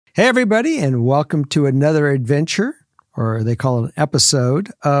Hey, everybody, and welcome to another adventure, or they call it an episode,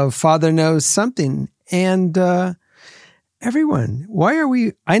 of Father Knows Something. And everyone,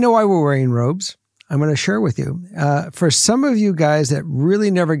 I know why we're wearing robes. I'm going to share with you. For some of you guys that really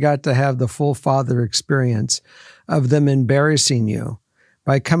never got to have the full father experience of them embarrassing you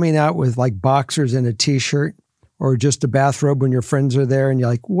by coming out with like boxers and a t-shirt or just a bathrobe when your friends are there and you're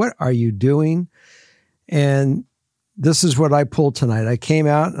like, what are you doing? And this is what I pulled tonight. I came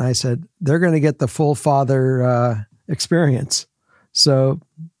out and I said, they're going to get the full father experience. So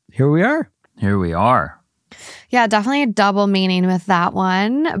here we are. Here we are. Yeah, definitely a double meaning with that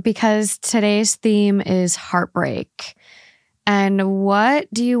one because today's theme is heartbreak. And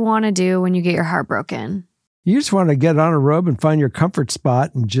what do you want to do when you get your heart broken? You just want to get on a robe and find your comfort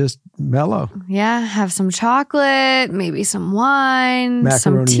spot and just mellow. Yeah, have some chocolate, maybe some wine,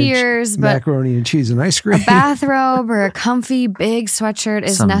 some tears. But macaroni and cheese and ice cream. A bathrobe or a comfy big sweatshirt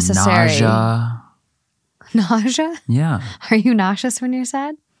is some necessary. Nausea. Nausea? Yeah. Are you nauseous when you're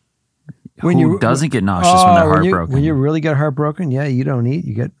sad? Who doesn't get nauseous when they're heartbroken? When you really get heartbroken, yeah, you don't eat.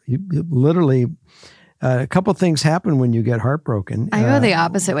 You literally, a couple things happen when you get heartbroken. I go the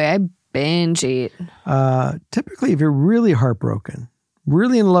opposite way. I binge eat. Typically, if you're really heartbroken,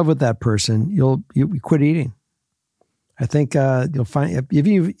 really in love with that person, you quit eating. I think you'll find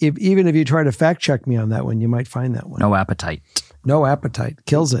even if you try to fact check me on that one, you might find that one. No appetite. No appetite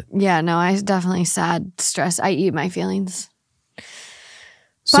kills it. Yeah, no, I definitely sad, stress. I eat my feelings.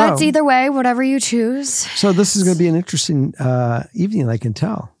 But either way, whatever you choose. So this is going to be an interesting evening, I can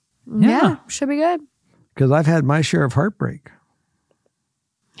tell. Yeah, should be good. Because I've had my share of heartbreak.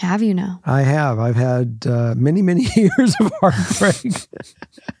 Have you now? I have. I've had many, many years of heartbreak.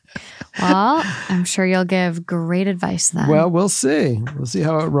 Well, I'm sure you'll give great advice then. Well, we'll see. We'll see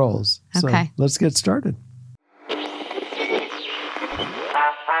how it rolls. Okay. So let's get started.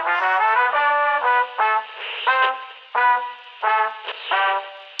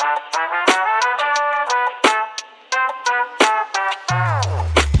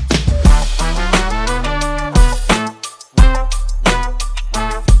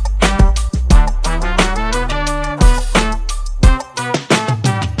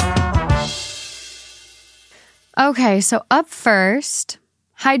 Okay, so up first,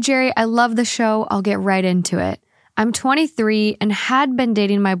 hi Jerry, I love the show. I'll get right into it. I'm 23 and had been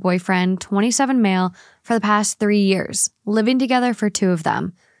dating my boyfriend, 27 male, for the past 3 years, living together for 2 of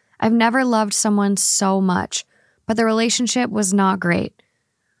them. I've never loved someone so much, but the relationship was not great.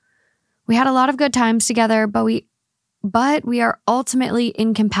 We had a lot of good times together, but we are ultimately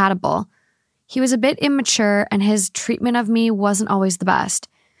incompatible. He was a bit immature and his treatment of me wasn't always the best.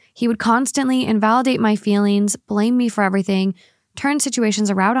 He would constantly invalidate my feelings, blame me for everything, turn situations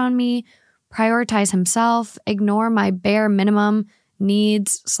around on me, prioritize himself, ignore my bare minimum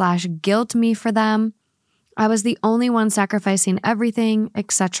needs / guilt me for them. I was the only one sacrificing everything,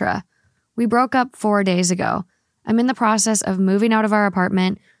 etc. We broke up 4 days ago. I'm in the process of moving out of our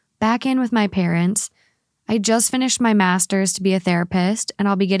apartment, back in with my parents. I just finished my master's to be a therapist, and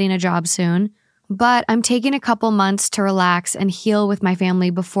I'll be getting a job soon. But I'm taking a couple months to relax and heal with my family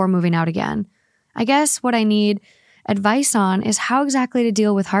before moving out again. I guess what I need advice on is how exactly to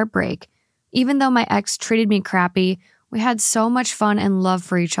deal with heartbreak. Even though my ex treated me crappy, we had so much fun and love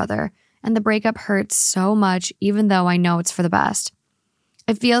for each other, and the breakup hurts so much even though I know it's for the best.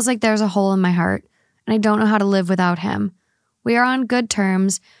 It feels like there's a hole in my heart, and I don't know how to live without him. We are on good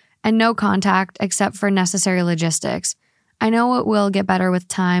terms and no contact except for necessary logistics. I know it will get better with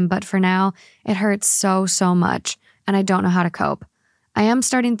time, but for now, it hurts so much, and I don't know how to cope. I am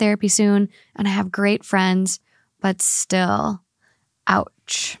starting therapy soon, and I have great friends, but still,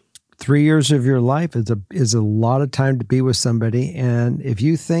 ouch. 3 years of your life is a lot of time to be with somebody, and if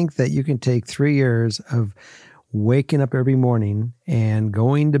you think that you can take 3 years of waking up every morning and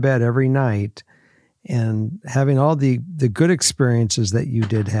going to bed every night and having all the good experiences that you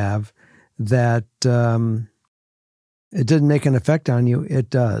did have, that it didn't make an effect on you, it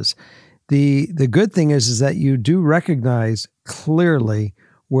does. The good thing is that you do recognize clearly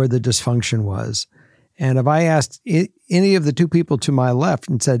where the dysfunction was. And if I asked any of the 2 people to my left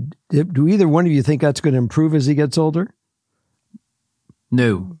and said, do either one of you think that's going to improve as he gets older?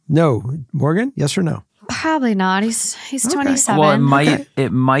 No. No. Morgan, yes or no? Probably not. He's 27. Well,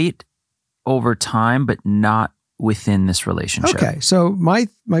 it might over time, but not within this relationship. Okay. So my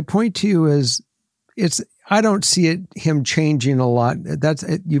point to you is I don't see him changing a lot.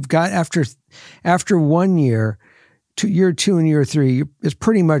 You've got after 1 year, year 2 and year 3, is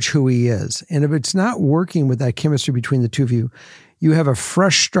pretty much who he is. And if it's not working with that chemistry between the 2 of you, you have a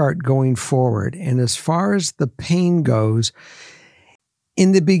fresh start going forward. And as far as the pain goes,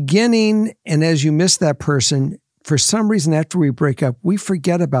 in the beginning, and as you miss that person, for some reason, after we break up, we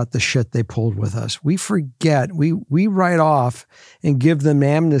forget about the shit they pulled with us. We forget. We write off and give them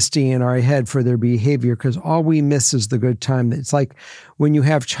amnesty in our head for their behavior because all we miss is the good time. It's like when you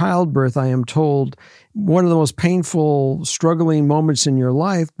have childbirth, I am told, one of the most painful, struggling moments in your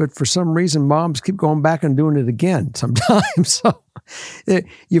life, but for some reason, moms keep going back and doing it again sometimes. So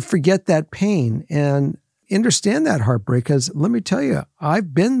you forget that pain and understand that heartbreak because let me tell you,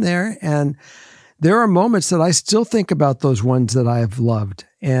 I've been there and there are moments that I still think about those ones that I have loved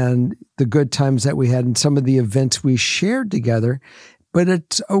and the good times that we had and some of the events we shared together. But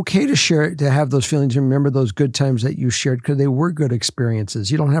it's okay to share, to have those feelings and remember those good times that you shared because they were good experiences.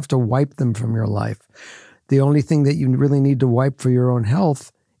 You don't have to wipe them from your life. The only thing that you really need to wipe for your own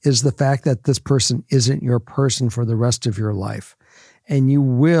health is the fact that this person isn't your person for the rest of your life. And you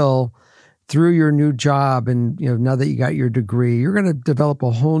will, through your new job and now that you got your degree, you're going to develop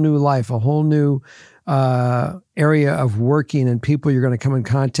a whole new life, a whole new area of working and people you're going to come in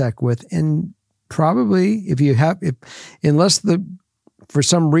contact with. And probably unless for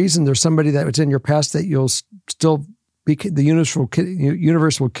some reason there's somebody that was in your past that you'll still be, the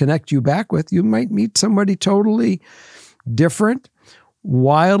universe will connect you back with, you might meet somebody totally different,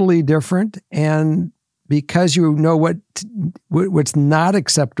 wildly different, and because you know what's not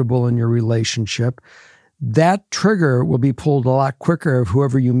acceptable in your relationship, that trigger will be pulled a lot quicker if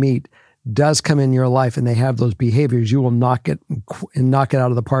whoever you meet does come in your life and they have those behaviors. You will knock it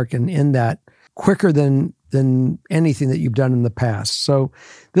out of the park and end that quicker than anything that you've done in the past. So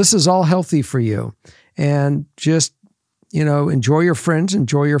this is all healthy for you. And just, enjoy your friends,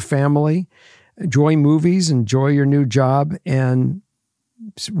 enjoy your family, enjoy movies, enjoy your new job, and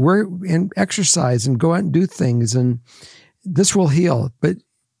work and exercise and go out and do things. And this will heal. But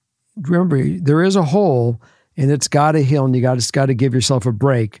remember, there is a hole and it's got to heal, and you got to give yourself a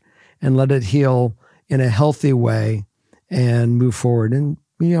break and let it heal in a healthy way and move forward. And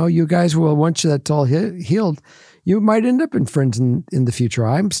you guys will, once that's all healed, you might end up in friends in the future.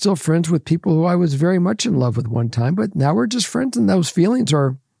 I'm still friends with people who I was very much in love with one time, but now we're just friends, and those feelings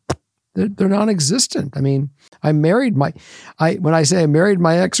they're non-existent. I mean, when I say I married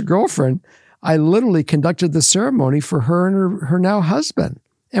my ex-girlfriend, I literally conducted the ceremony for her and her now husband,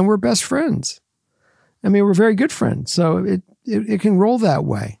 and we're best friends. I mean, we're very good friends. So it can roll that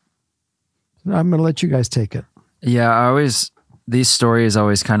way. I'm going to let you guys take it. Yeah, these stories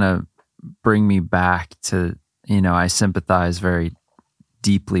always kind of bring me back to, I sympathize very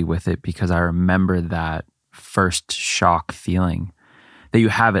deeply with it because I remember that first shock feeling that you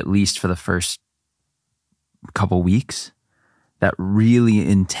have at least for the first couple weeks, that really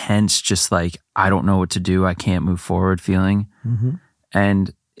intense, just like, I don't know what to do, I can't move forward feeling. Mm-hmm.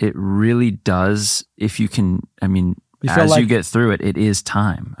 And it really does, if you can, you get through it, it is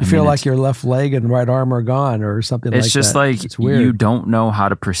time. You feel like your left leg and right arm are gone or something like that. It's just like you don't know how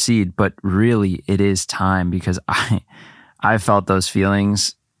to proceed, but really it is time because I felt those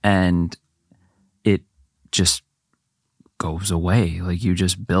feelings and it just goes away. Like you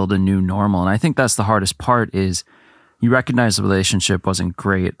just build a new normal. And I think that's the hardest part is you recognize the relationship wasn't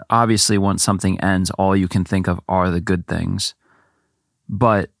great. Obviously, once something ends, all you can think of are the good things.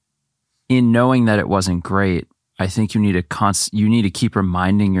 But in knowing that it wasn't great, I think you need to keep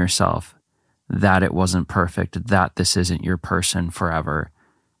reminding yourself that it wasn't perfect, that this isn't your person forever.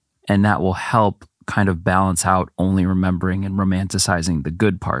 And that will help kind of balance out only remembering and romanticizing the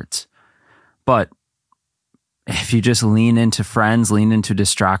good parts. But if you just lean into friends, lean into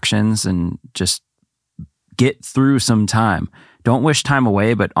distractions, and just get through some time, don't wish time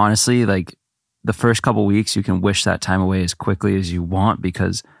away. But honestly, like the first couple weeks, you can wish that time away as quickly as you want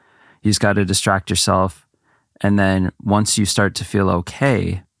because you just got to distract yourself. And then once you start to feel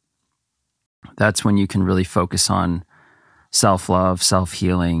okay, that's when you can really focus on self-love,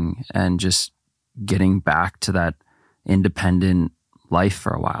 self-healing, and just getting back to that independent life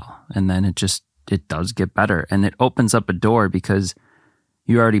for a while. And then it does get better. And it opens up a door because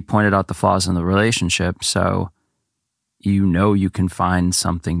you already pointed out the flaws in the relationship. So you can find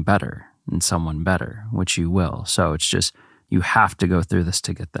something better and someone better, which you will. So it's just, you have to go through this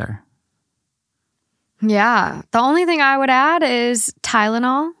to get there. Yeah. The only thing I would add is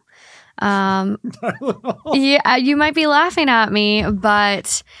Tylenol. Yeah, you might be laughing at me,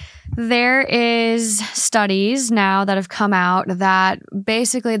 but there is studies now that have come out that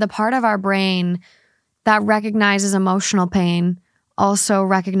basically the part of our brain that recognizes emotional pain also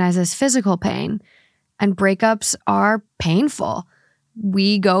recognizes physical pain, and breakups are painful.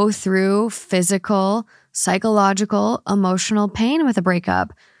 We go through physical, psychological, emotional pain with a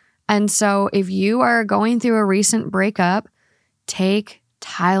breakup. And so if you are going through a recent breakup, take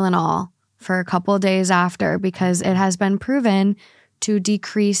Tylenol for a couple of days after because it has been proven to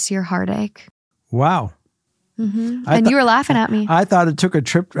decrease your heartache. Wow. And you were laughing at me. I thought it took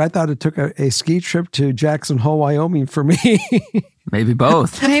a ski trip to Jackson Hole, Wyoming for me. Maybe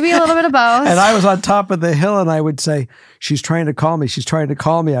both. Maybe a little bit of both. And I was on top of the hill and I would say, she's trying to call me. She's trying to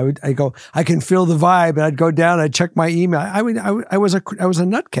call me. I go, I can feel the vibe. And I'd go down, I'd check my email. I was a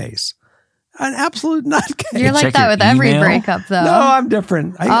nutcase. An absolute nutcase. You're like check that your with every email? breakup, though. No, I'm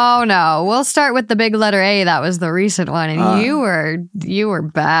different. Oh no, we'll start with the big letter A. That was the recent one, and you were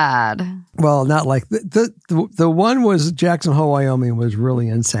bad. Well, not like the one was Jackson Hole, Wyoming was really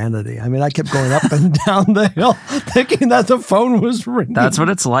insanity. I mean, I kept going up and down the hill thinking that the phone was ringing. That's what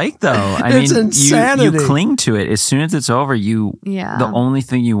it's like, though. It's insanity. You cling to it. As soon as it's over, the only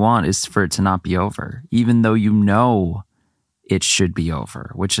thing you want is for it to not be over, even though you know it should be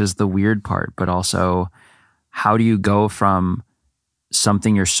over, which is the weird part. But also, how do you go from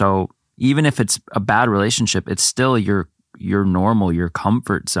something even if it's a bad relationship, it's still your normal, your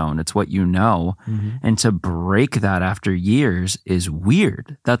comfort zone. It's what you know. Mm-hmm. And to break that after years is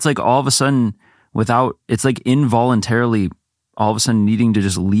weird. That's like all of a sudden it's like involuntarily all of a sudden needing to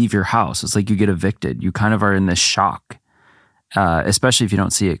just leave your house. It's like you get evicted. You kind of are in this shock, especially if you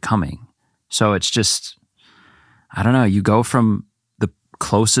don't see it coming. So it's just, I don't know, you go from the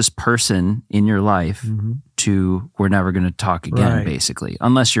closest person in your life to we're never going to talk again, basically,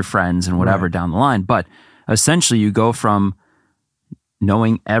 unless you're friends and whatever down the line. But essentially you go from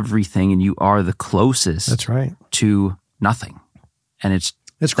knowing everything and you are the closest to nothing. And it's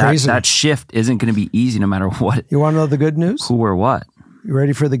crazy. That shift isn't going to be easy no matter what. You want to know the good news? Who or what? You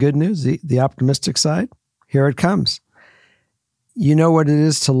ready for the good news? The optimistic side? Here it comes. You know what it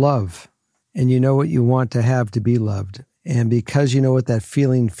is to love. And you know what you want to have to be loved. And because you know what that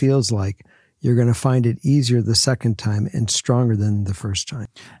feeling feels like, you're going to find it easier the second time and stronger than the first time.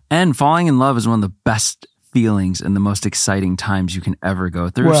 And falling in love is one of the best feelings and the most exciting times you can ever go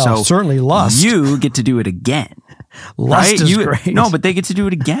through. Well, so certainly lust. You get to do it again. Lust is great. No, but they get to do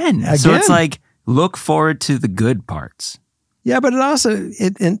it again. So it's like, look forward to the good parts. Yeah, but it also,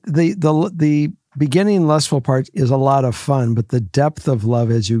 the beginning lustful part is a lot of fun, but the depth of love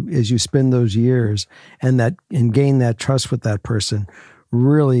as you spend those years and gain that trust with that person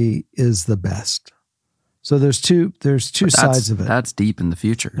really is the best. So there's two sides of it. That's deep in the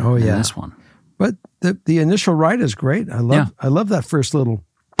future. Oh yeah, in this one. But the initial ride is great. I love that first little.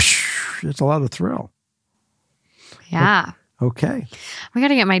 It's a lot of thrill. Yeah. Okay. We got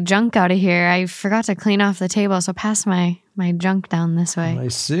to get my junk out of here. I forgot to clean off the table, so pass my junk down this way. I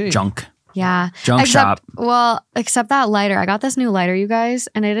see. Junk. Yeah. Junk shop. Well, except that lighter. I got this new lighter, you guys,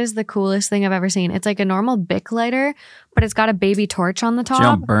 and it is the coolest thing I've ever seen. It's like a normal Bic lighter, but it's got a baby torch on the top. So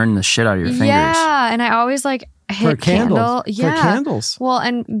you don't burn the shit out of your fingers. Yeah, and I always hit candle. Yeah. For candles. Well,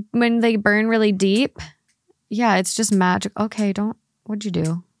 and when they burn really deep, it's just magic. Okay, what'd you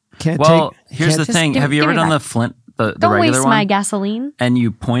do? Here's the thing. Have you ever done the flint? The Don't regular waste one, my gasoline. and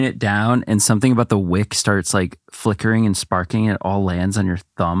you point it down and something about the wick starts like flickering and sparking and it all lands on your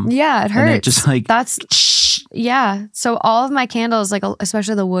thumb. Yeah, it hurts. And it just like So all of my candles, like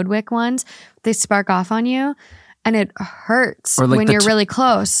especially the wood wick ones, they spark off on you and it hurts when you're really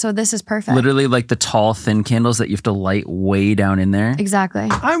close. So this is perfect. Literally like the tall thin candles that you have to light way down in there. Exactly.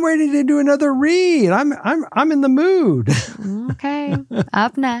 I'm ready to do another read. I'm in the mood. Okay.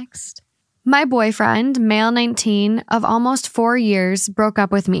 Up next. My boyfriend, male 19, of almost 4 years, broke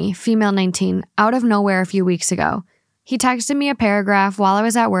up with me, female 19, out of nowhere a few weeks ago. He texted me a paragraph while I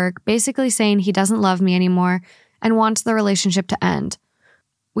was at work, basically saying he doesn't love me anymore and wants the relationship to end.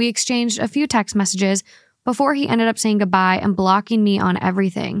 We exchanged a few text messages before he ended up saying goodbye and blocking me on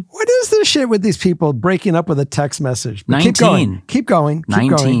everything. What is this shit with these people breaking up with a text message? 19. Keep going.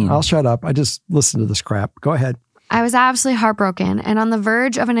 19. I'll shut up. I just listened to this crap. Go ahead. I was absolutely heartbroken and on the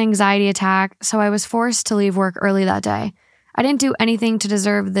verge of an anxiety attack, so I was forced to leave work early that day. I didn't do anything to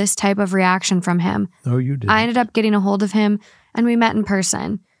deserve this type of reaction from him. Oh, you did. I ended up getting a hold of him and we met in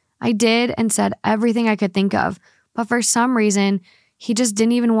person. I did and said everything I could think of, but for some reason, he just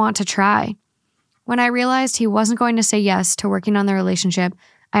didn't even want to try. When I realized he wasn't going to say yes to working on the relationship,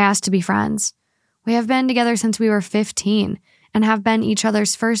 I asked to be friends. We have been together since we were 15 and have been each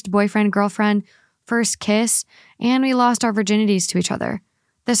other's first boyfriend, girlfriend, first kiss, and we lost our virginities to each other.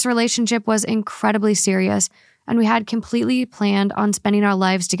 This relationship was incredibly serious, and we had completely planned on spending our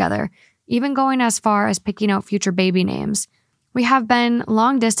lives together, even going as far as picking out future baby names. We have been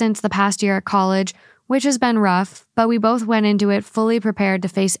long distance the past year at college, which has been rough, but we both went into it fully prepared to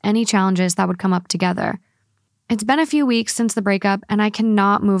face any challenges that would come up together. It's been a few weeks since the breakup, and I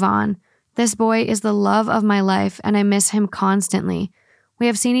cannot move on. This boy is the love of my life, and I miss him constantly. We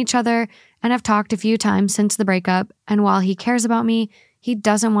have seen each other and have talked a few times since the breakup, and while he cares about me, he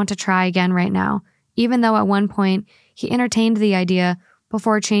doesn't want to try again right now, even though at one point he entertained the idea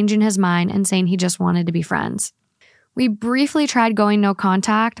before changing his mind and saying he just wanted to be friends. We briefly tried going no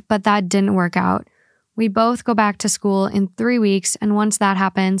contact, but that didn't work out. We both go back to school in 3 weeks, and once that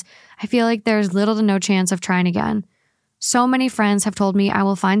happens, I feel like there's little to no chance of trying again. So many friends have told me I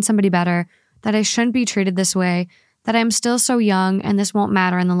will find somebody better, that I shouldn't be treated this way, that I'm still so young and this won't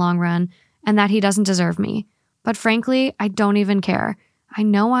matter in the long run, and that he doesn't deserve me. But frankly, I don't even care. I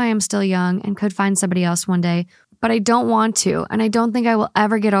know I am still young and could find somebody else one day, but I don't want to, and I don't think I will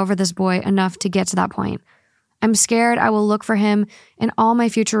ever get over this boy enough to get to that point. I'm scared I will look for him in all my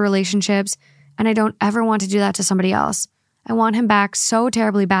future relationships, and I don't ever want to do that to somebody else. I want him back so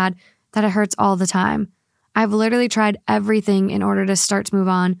terribly bad that it hurts all the time. I've literally tried everything in order to start to move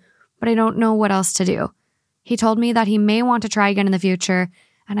on, but I don't know what else to do. He told me that he may want to try again in the future,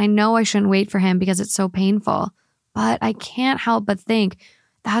 and I know I shouldn't wait for him because it's so painful, but I can't help but think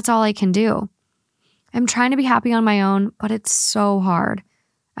that's all I can do. I'm trying to be happy on my own, but it's so hard.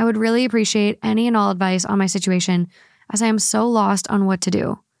 I would really appreciate any and all advice on my situation, as I am so lost on what to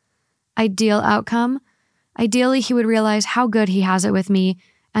do. Ideal outcome? Ideally, he would realize how good he has it with me,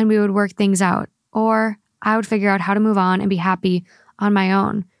 and we would work things out. Or I would figure out how to move on and be happy on my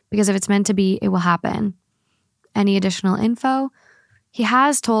own, because if it's meant to be, it will happen. Any additional info? He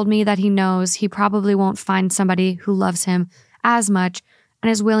has told me that he knows he probably won't find somebody who loves him as much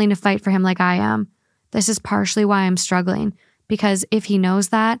and is willing to fight for him like I am. This is partially why I'm struggling, because if he knows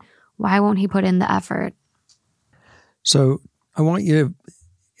that, why won't he put in the effort? So I want you to,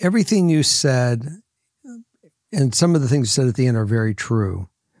 everything you said, and some of the things you said at the end are very true.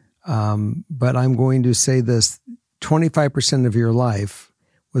 But I'm going to say this, 25% of your life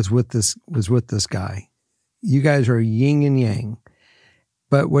was with this guy. You guys are yin and yang.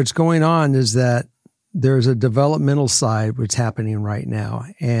 But what's going on is that there's a developmental side what's happening right now,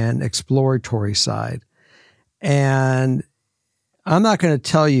 and exploratory side. And I'm not going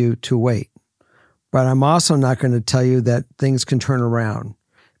to tell you to wait, but I'm also not going to tell you that things can turn around,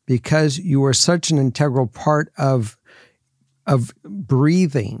 because you are such an integral part of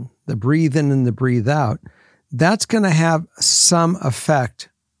breathing, the breathe in and the breathe out. That's going to have some effect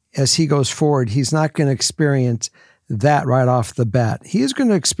as he goes forward. He's not going to experience that right off the bat. He is going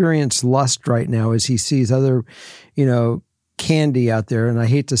to experience lust right now as he sees other, candy out there. And I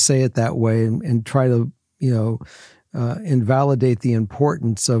hate to say it that way and try to, invalidate the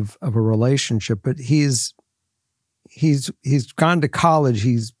importance of a relationship, but he's gone to college.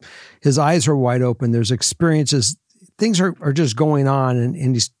 His eyes are wide open. There's experiences. Things are just going on,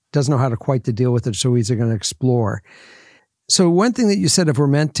 and he doesn't know how to quite to deal with it. So he's going to explore. So one thing that you said, if we're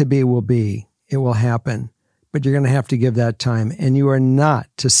meant to be, will be, it will happen, but you're going to have to give that time. And you are not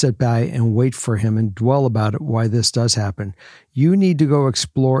to sit by and wait for him and dwell about it, why this does happen. You need to go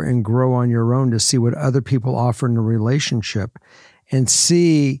explore and grow on your own to see what other people offer in a relationship and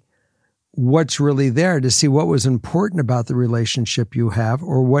see what's really there, to see what was important about the relationship you have,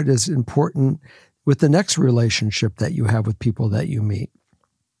 or what is important with the next relationship that you have with people that you meet.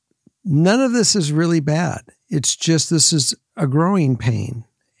 None of this is really bad. It's just, this is a growing pain.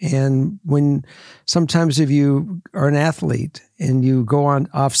 And when sometimes if you are an athlete and you go on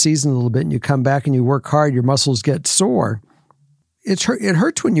off season a little bit and you come back and you work hard, your muscles get sore. It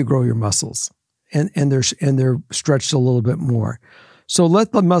hurts when you grow your muscles and they're stretched a little bit more. So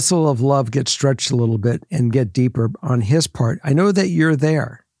let the muscle of love get stretched a little bit and get deeper on his part. I know that you're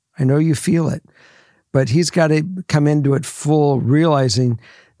there. I know you feel it, but he's got to come into it full, realizing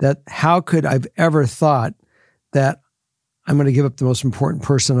that how could I've ever thought that I'm going to give up the most important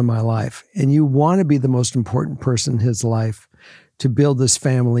person in my life? And you want to be the most important person in his life, to build this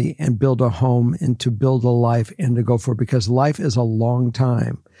family and build a home and to build a life and to go for it, because life is a long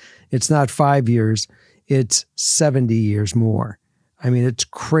time. It's not 5 years, it's 70 years more. I mean, it's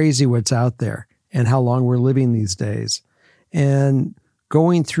crazy what's out there and how long we're living these days. And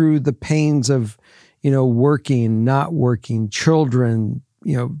going through the pains of, working, not working, children,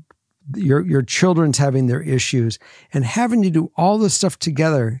 your children's having their issues, and having to do all this stuff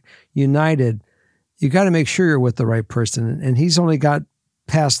together, united, you got to make sure you're with the right person. And he's only got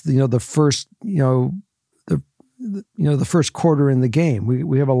past, the first, the first quarter in the game.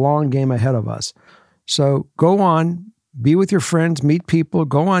 We have a long game ahead of us. So go on, be with your friends, meet people,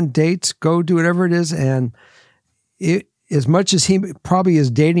 go on dates, go do whatever it is. And as much as he probably is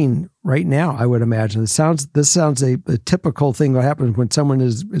dating right now, I would imagine. This sounds a typical thing that happens when someone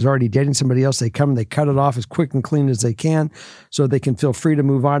is already dating somebody else. They come and they cut it off as quick and clean as they can so they can feel free to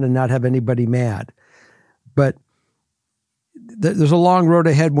move on and not have anybody mad. But there's a long road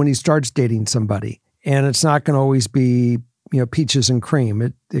ahead when he starts dating somebody, and it's not going to always be, peaches and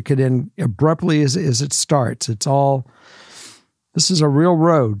cream. It could end abruptly as it starts. This is a real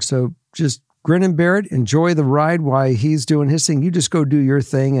road. So just grin and bear it. Enjoy the ride while he's doing his thing. You just go do your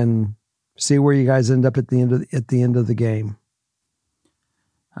thing and see where you guys end up at the end of the game.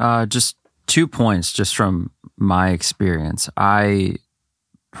 Just 2 points just from my experience. I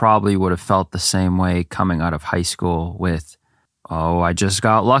probably would have felt the same way coming out of high school with, I just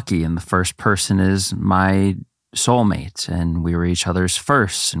got lucky and the first person is my soulmate and we were each other's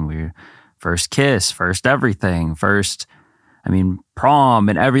first and we're first kiss, first everything, prom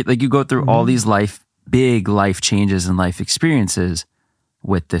and you go through all these big life changes and life experiences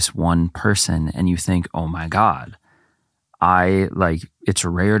with this one person and you think, oh my God, it's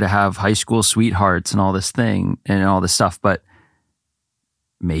rare to have high school sweethearts and all this thing and all this stuff, but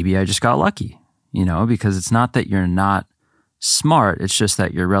maybe I just got lucky, because it's not that you're not smart. It's just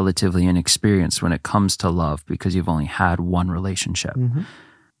that you're relatively inexperienced when it comes to love because you've only had one relationship. Mm-hmm.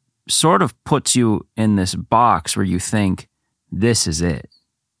 Sort of puts you in this box where you think this is it.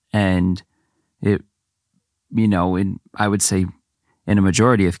 And it, I would say in a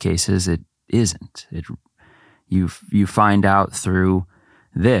majority of cases, it isn't. You find out through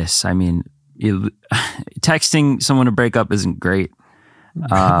this. Texting someone to break up isn't great.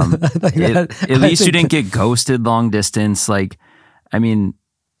 At least you didn't get ghosted long distance. Right. And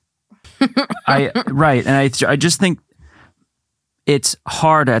I just think it's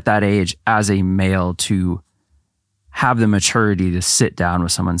hard at that age as a male to have the maturity to sit down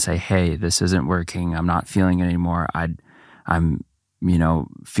with someone and say, hey, this isn't working. I'm not feeling it anymore. I'm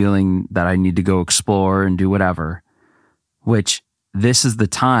feeling that I need to go explore and do whatever, which this is the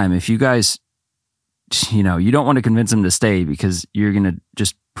time. If you guys, you don't want to convince them to stay because you're going to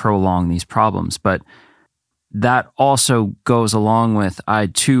just prolong these problems. But that also goes along with, I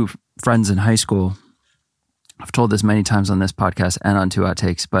had 2 friends in high school. I've told this many times on this podcast and on 2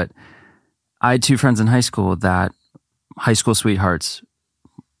 Outtakes, but I had 2 friends in high school that high school sweethearts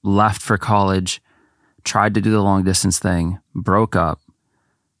left for college, tried to do the long distance thing, broke up,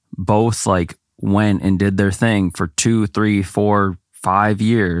 both went and did their thing for 2, 3, 4, 5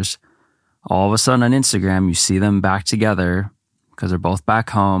 years. All of a sudden on Instagram, you see them back together because they're both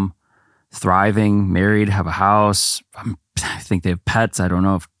back home, thriving, married, have a house. I think they have pets. I don't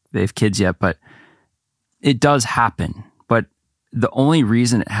know if they have kids yet, but it does happen. But the only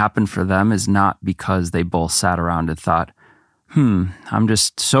reason it happened for them is not because they both sat around and thought, I'm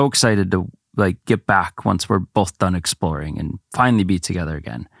just so excited to get back once we're both done exploring and finally be together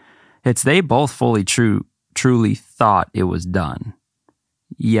again. It's they both truly thought it was done.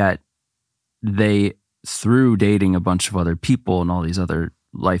 Yet they, through dating a bunch of other people and all these other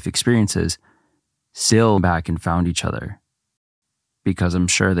life experiences, still back and found each other because I'm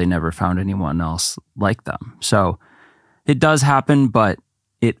sure they never found anyone else like them. So it does happen, but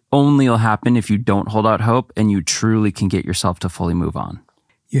it only will happen if you don't hold out hope and you truly can get yourself to fully move on.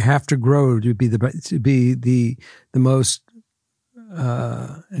 You have to grow to be the most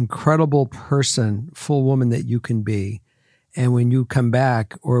incredible person, full woman that you can be. And when you come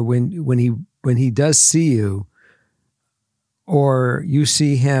back, or when he does see you, or you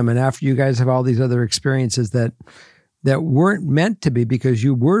see him, and after you guys have all these other experiences that weren't meant to be because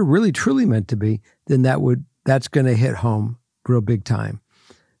you were really truly meant to be, then that's going to hit home real big time.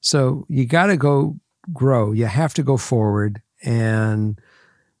 So you got to go grow. You have to go forward and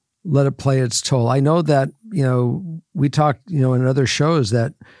let it play its toll. I know that, we talked, in other shows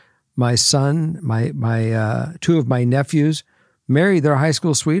that my son, my 2 of my nephews married their high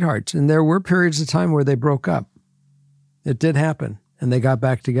school sweethearts. And there were periods of time where they broke up. It did happen and they got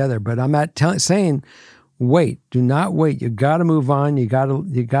back together. But I'm not saying, wait, do not wait. You got to move on. You got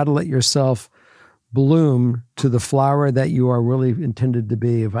to let yourself bloom to the flower that you are really intended to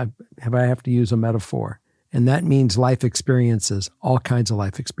be. If I have to use a metaphor. And that means life experiences, all kinds of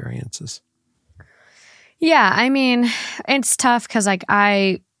life experiences. Yeah, it's tough because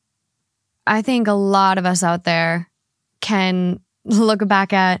I think a lot of us out there can look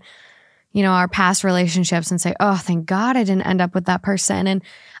back at, our past relationships and say, oh, thank God I didn't end up with that person. And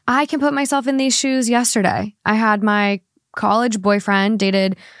I can put myself in these shoes yesterday. I had my college boyfriend,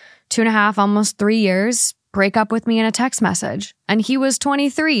 dated 2.5, almost 3 years, break up with me in a text message. And he was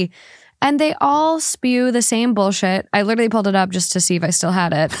 23. And they all spew the same bullshit. I literally pulled it up just to see if I still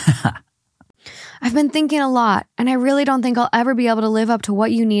had it. I've been thinking a lot, and I really don't think I'll ever be able to live up to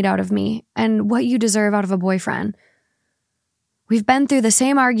what you need out of me and what you deserve out of a boyfriend. We've been through the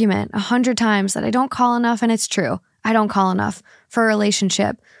same argument 100 times that I don't call enough, and it's true. I don't call enough for a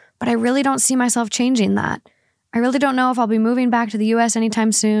relationship, but I really don't see myself changing that. I really don't know if I'll be moving back to the US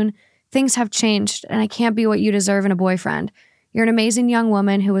anytime soon. Things have changed, and I can't be what you deserve in a boyfriend. You're an amazing young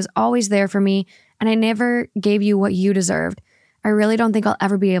woman who was always there for me, and I never gave you what you deserved. I really don't think I'll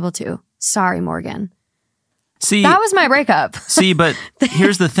ever be able to. Sorry, Morgan. See, that was my breakup. See, but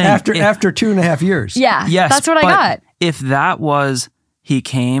here's the thing. After 2.5 years. Yeah, yes, that's what I got. If that was, he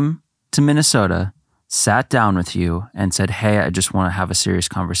came to Minnesota, sat down with you and said, hey, I just want to have a serious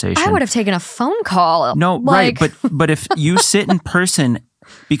conversation. I would have taken a phone call. No, right. But if you sit in person,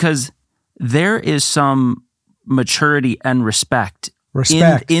 because there is some maturity and respect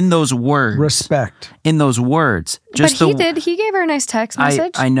in those words. Respect. In those words. But he did. He gave her a nice text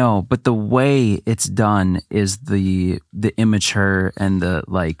message. I know, but the way it's done is the immature and the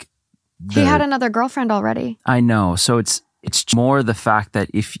like. He had another girlfriend already. I know. So it's more the fact that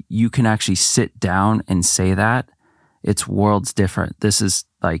if you can actually sit down and say that, it's worlds different. This is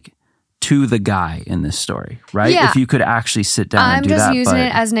like to the guy in this story, right? Yeah. If you could actually sit down and do that. I'm just using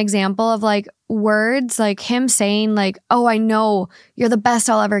it as an example of like words, like him saying like, oh, I know you're the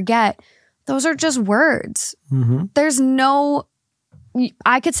best I'll ever get. Those are just words. Mm-hmm. There's no,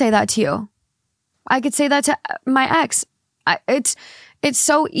 I could say that to you. I could say that to my ex. It's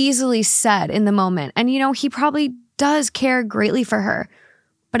so easily said in the moment. And, you know, he probably does care greatly for her.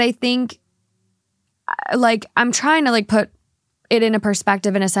 But I think, like, I'm trying to, like, put it in a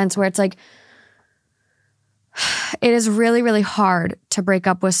perspective in a sense where it's like, it is really, really hard to break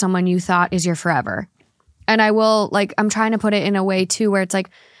up with someone you thought is your forever. And I will, like, I'm trying to put it in a way, too, where it's like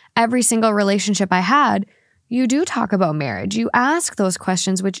every single relationship I had, you do talk about marriage. You ask those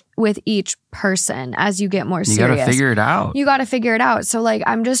questions with each person as you get more serious. You got to figure it out. You got to figure it out. So, like,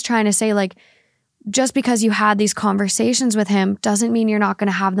 I'm just trying to say, like, just because you had these conversations with him doesn't mean you're not going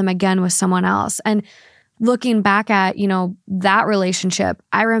to have them again with someone else. And looking back at, you know, that relationship,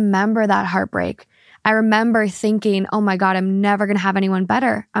 I remember that heartbreak. I remember thinking, oh my God, I'm never going to have anyone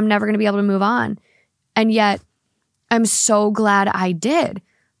better. I'm never going to be able to move on. And yet I'm so glad I did,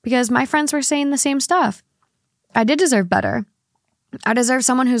 because my friends were saying the same stuff. I did deserve better. I deserve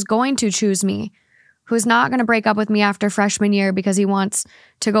someone who's going to choose me, who's not going to break up with me after freshman year because he wants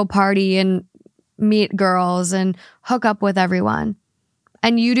to go party and meet girls and hook up with everyone.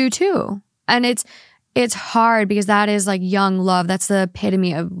 And you do too. And it's hard because that is like young love. That's the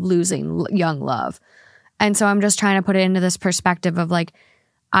epitome of losing young love. And so I'm just trying to put it into this perspective of like,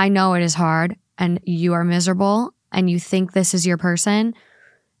 I know it is hard and you are miserable and you think this is your person.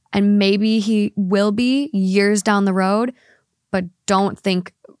 And maybe he will be years down the road, but don't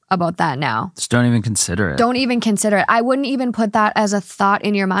think about that now. Just don't even consider it. Don't even consider it. I wouldn't even put that as a thought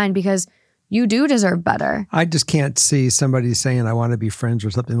in your mind because you do deserve better. I just can't see somebody saying, I want to be friends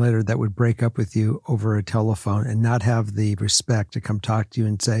or something later that would break up with you over a telephone and not have the respect to come talk to you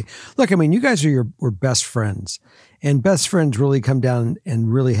and say, look, I mean, you guys were best friends. And best friends really come down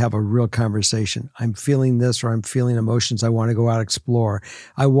and really have a real conversation. I'm feeling this, or I'm feeling emotions. I want to go out, explore.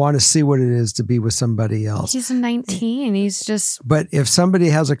 I want to see what it is to be with somebody else. He's 19. He's just... But if somebody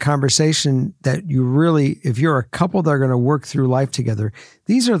has a conversation that you really, if you're a couple that are going to work through life together,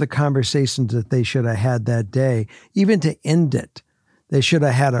 these are the conversations that they should have had that day, even to end it. They should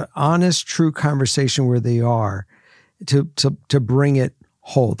have had an honest, true conversation where they are to bring it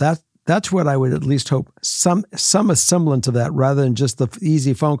whole. That's what I would at least hope, some semblance of that, rather than just the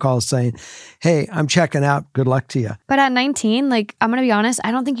easy phone call saying, hey, I'm checking out. Good luck to you. But at 19, like, I'm going to be honest,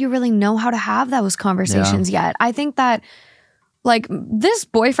 I don't think you really know how to have those conversations yet. I think that, like, this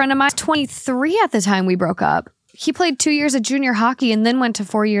boyfriend of mine, 23 at the time we broke up. He played 2 years of junior hockey and then went to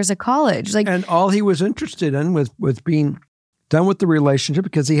 4 years of college. Like, and all he was interested in was being done with the relationship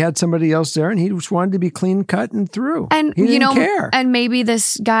because he had somebody else there and he just wanted to be clean cut and through. And he didn't care. And maybe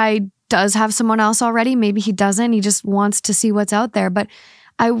this guy does have someone else already. Maybe he doesn't. He just wants to see what's out there. But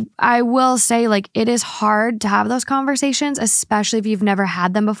I will say, like, it is hard to have those conversations, especially if you've never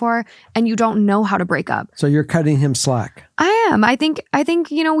had them before and you don't know how to break up. So you're cutting him slack. I am. I think,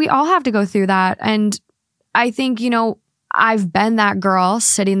 you know, we all have to go through that. And I think, you know, I've been that girl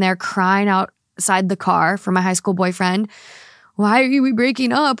sitting there crying outside the car for my high school boyfriend. Why are we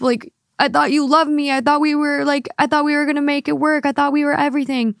breaking up? Like, I thought you loved me. I thought we were going to make it work. I thought we were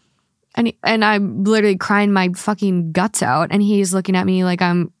everything. And I'm literally crying my fucking guts out. And he's looking at me like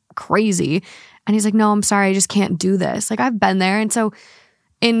I'm crazy. And he's like, no, I'm sorry. I just can't do this. Like, I've been there. And so,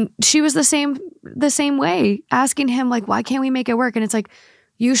 she was the same way, asking him, like, why can't we make it work? And it's like,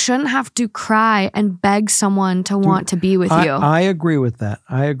 you shouldn't have to cry and beg someone to want to be with you. I agree with that.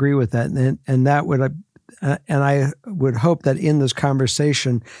 And that would, and I would hope that in this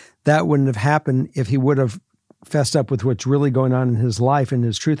conversation, that wouldn't have happened if he would have fessed up with what's really going on in his life and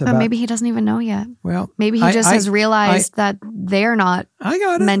his truth But about. maybe he doesn't even know yet. Well, Maybe he just has realized that they're not I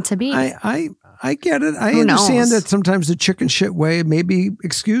got it. meant to be. I get it. I Who understand knows? that sometimes the chicken shit way may be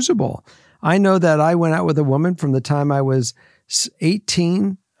excusable. I know that I went out with a woman from the time I was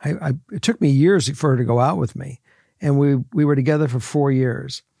 18. It took me years for her to go out with me, and we were together for 4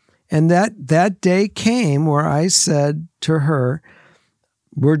 years. And that day came where I said to her,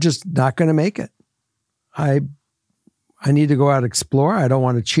 "We're just not going to make it. I need to go out and explore. I don't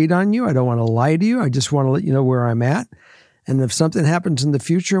want to cheat on you. I don't want to lie to you. I just want to let you know where I'm at. And if something happens in the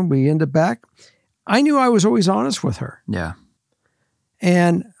future and we end up back," I knew I was always honest with her. Yeah.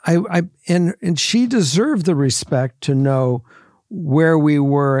 And and she deserved the respect to know where we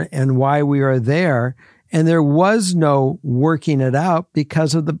were and why we are there. And there was no working it out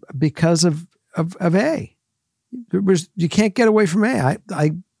because of A. You can't get away from A.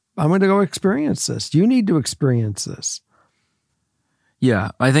 I'm going to go experience this. You need to experience this. Yeah.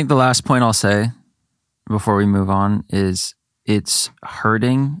 I think the last point I'll say before we move on is it's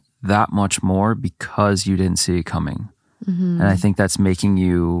hurting that much more because you didn't see it coming. And I think that's making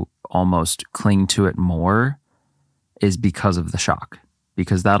you almost cling to it more is because of the shock,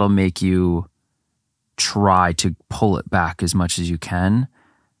 because that'll make you try to pull it back as much as you can.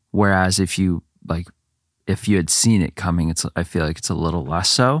 Whereas if you had seen it coming, I feel like it's a little less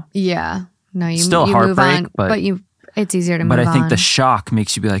so. Yeah. No, you Still you move heartbreak, on, but it's easier to move on. But I think the shock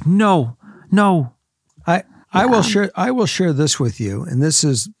makes you be like, no. I will share this with you, and this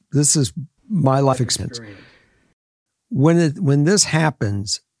is my life experience. When this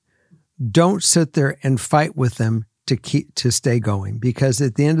happens, don't sit there and fight with them to stay going, because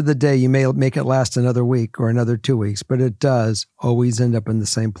at the end of the day, you may make it last another week or another 2 weeks, but it does always end up in the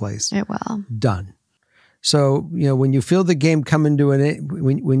same place. It will. Done. So, when you feel the game coming to an end,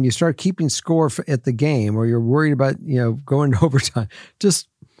 when you start keeping score at the game, or you're worried about, going to overtime, just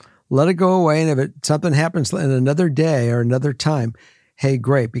let it go away. And if something happens in another day or another time, hey,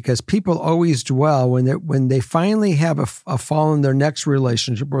 great, because people always dwell when they finally have a fall in their next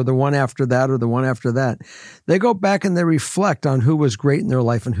relationship, or the one after that, or the one after that. They go back and they reflect on who was great in their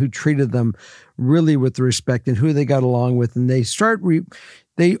life and who treated them really with respect and who they got along with, and they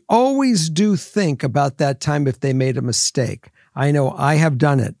they always do think about that time if they made a mistake. I know I have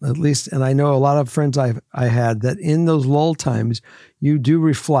done it, at least, and I know a lot of friends I had that in those lull times, you do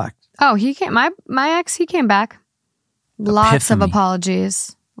reflect. Oh, he came. My ex, he came back. Lots of Epiphany.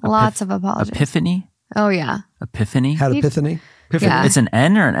 apologies. Lots of apologies. Epiphany? Oh, yeah. Epiphany? Had epiphany? Epiphany. Yeah. It's an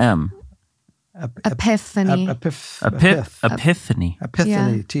N or an M? Epiphany. Epiphany. Epiphany,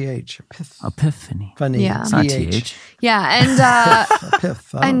 Yeah. TH. Epiphany. Funny. Yeah. It's not TH. TH. Yeah,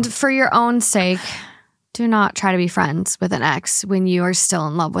 Epiph. and for your own sake, do not try to be friends with an ex when you are still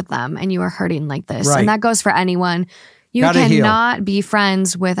in love with them and you are hurting like this. Right. And that goes for anyone. You Gotta heal. cannot be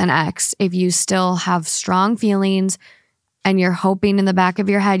friends with an ex if you still have strong feelings and you're hoping in the back of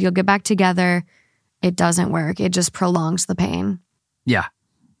your head you'll get back together. It doesn't work. It just prolongs the pain. Yeah.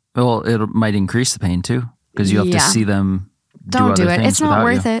 Well, it might increase the pain too, because you have to Yeah. see them Don't do other it. things It's not without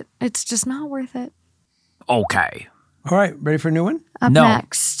worth you. it. It's just not worth it. Okay. All right, ready for a new one? Up No.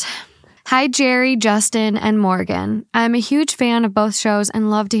 next. Hi, Jerry, Justin, and Morgan. I'm a huge fan of both shows and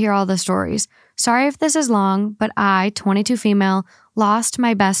love to hear all the stories. Sorry if this is long, but I, 22 female, lost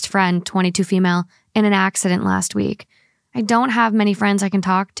my best friend, 22 female, in an accident last week. I don't have many friends I can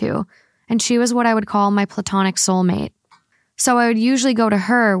talk to, and she was what I would call my platonic soulmate. So I would usually go to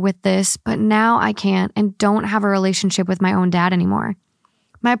her with this, but now I can't and don't have a relationship with my own dad anymore.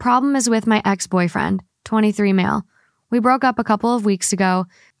 My problem is with my ex-boyfriend, 23 male. We broke up a couple of weeks ago.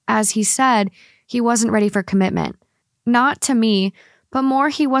 As he said, he wasn't ready for commitment. Not to me, but more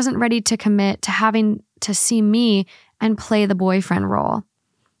he wasn't ready to commit to having to see me and play the boyfriend role.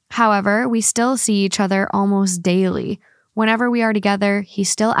 However, we still see each other almost daily. Whenever we are together, he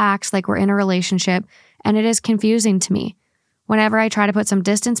still acts like we're in a relationship, and it is confusing to me. Whenever I try to put some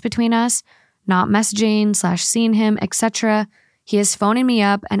distance between us, not messaging / seeing him, etc., he is phoning me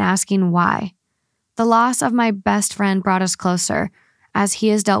up and asking why. The loss of my best friend brought us closer, as he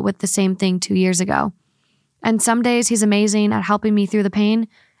has dealt with the same thing 2 years ago. And some days he's amazing at helping me through the pain,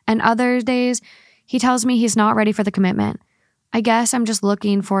 and other days he tells me he's not ready for the commitment. I guess I'm just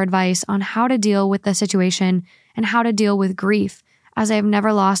looking for advice on how to deal with the situation and how to deal with grief, as I have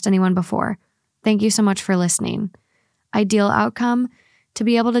never lost anyone before. Thank you so much for listening. Ideal outcome: to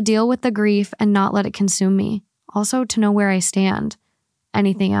be able to deal with the grief and not let it consume me. Also to know where I stand.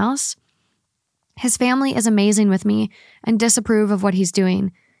 Anything else? His family is amazing with me and disapprove of what he's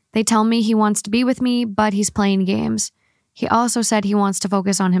doing. They tell me he wants to be with me, but he's playing games. He also said he wants to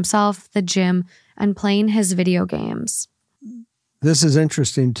focus on himself, the gym, and playing his video games. This is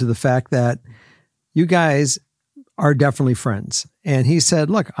interesting to the fact that you guys are definitely friends. And he said,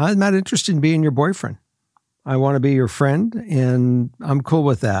 look, I'm not interested in being your boyfriend. I want to be your friend, and I'm cool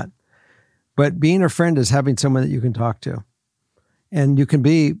with that. But being a friend is having someone that you can talk to. And he can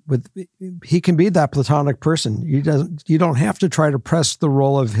be that platonic person. You don't have to try to press the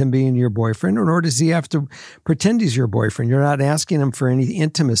role of him being your boyfriend, nor does he have to pretend he's your boyfriend. You're not asking him for any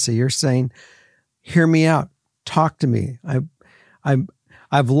intimacy. You're saying, hear me out, talk to me.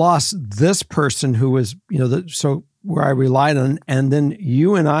 I've lost this person who was, so where I relied on, and then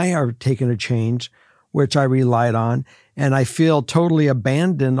you and I are taking a change, which I relied on, and I feel totally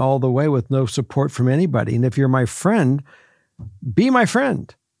abandoned all the way with no support from anybody. And if you're my friend, be my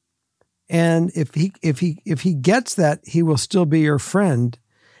friend. And if he gets that, he will still be your friend.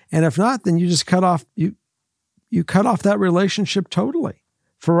 And if not, then you just cut off that relationship totally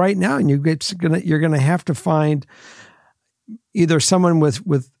for right now. And you're gonna have to find either someone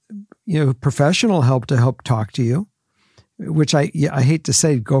with professional help to help talk to you, which I hate to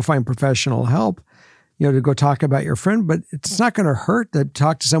say, go find professional help, to go talk about your friend, but it's not going to hurt to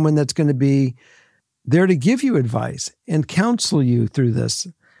talk to someone that's going to be there to give you advice and counsel you through this.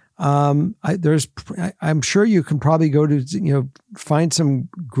 I'm sure you can probably go to, find some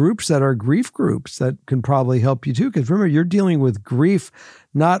groups that are grief groups that can probably help you too. Because remember, you're dealing with grief,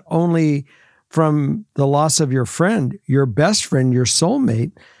 not only from the loss of your friend, your best friend, your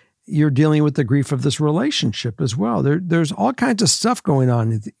soulmate, you're dealing with the grief of this relationship as well. There's all kinds of stuff going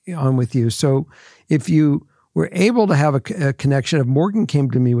on with you. So if you were able to have a connection, if Morgan came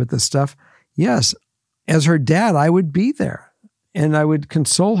to me with this stuff, yes, as her dad, I would be there and I would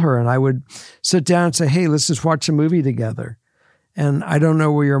console her and I would sit down and say, hey, let's just watch a movie together. And I don't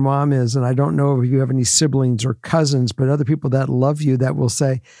know where your mom is, and I don't know if you have any siblings or cousins, but other people that love you that will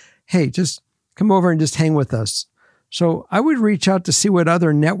say, hey, just come over and just hang with us. So I would reach out to see what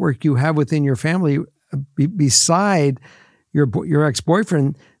other network you have within your family beside your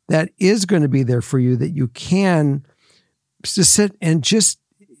ex-boyfriend that is going to be there for you, that you can just sit and just,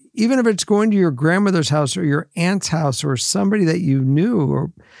 even if it's going to your grandmother's house or your aunt's house or somebody that you knew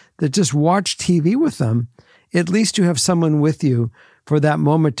or that just watched TV with them, at least you have someone with you for that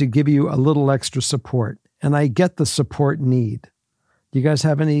moment to give you a little extra support. And I get the support need. Do you guys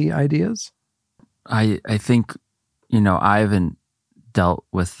have any ideas? I think, I haven't dealt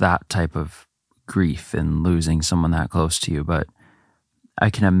with that type of grief and losing someone that close to you, but I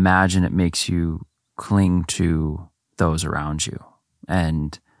can imagine it makes you cling to those around you.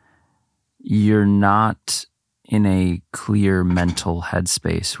 And you're not in a clear mental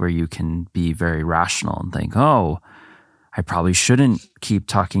headspace where you can be very rational and think, oh, I probably shouldn't keep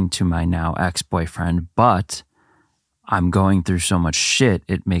talking to my now ex-boyfriend, but I'm going through so much shit,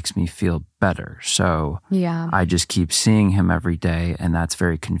 it makes me feel better. So yeah, I just keep seeing him every day, and that's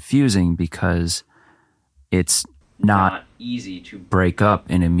very confusing because it's not easy to break up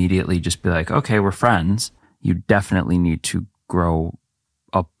and immediately just be like, okay, we're friends. You definitely need to grow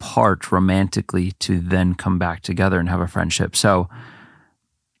apart romantically to then come back together and have a friendship. So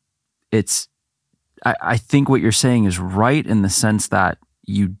I think what you're saying is right in the sense that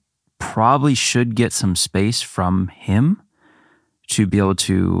you probably should get some space from him to be able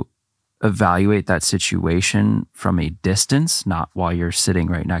to evaluate that situation from a distance, not while you're sitting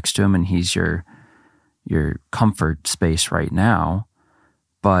right next to him and he's your comfort space right now.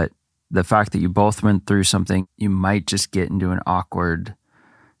 But the fact that you both went through something, you might just get into an awkward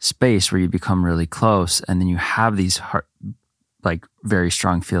space where you become really close, and then you have these very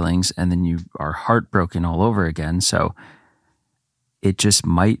strong feelings, and then you are heartbroken all over again. So it just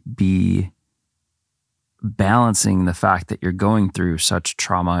might be balancing the fact that you're going through such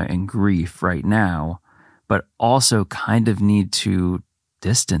trauma and grief right now, but also kind of need to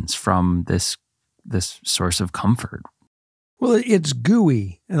distance from this source of comfort. Well, it's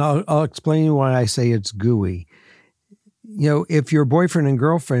gooey, and I'll explain you why I say it's gooey. If you're boyfriend and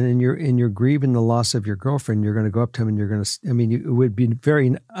girlfriend and you're grieving the loss of your girlfriend, you're going to go up to him and you're going to, it would be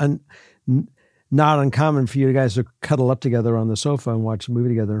very not uncommon for you guys to cuddle up together on the sofa and watch a movie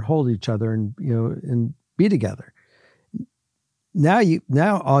together and hold each other and, and be together.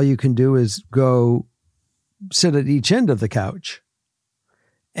 Now all you can do is go sit at each end of the couch,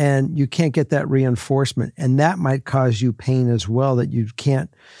 and you can't get that reinforcement. And that might cause you pain as well, that you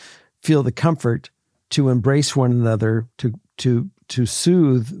can't feel the comfort to embrace one another, to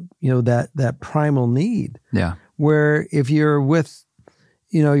soothe, that primal need. Yeah. Where if you're with,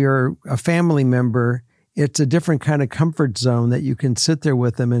 you're a family member, it's a different kind of comfort zone that you can sit there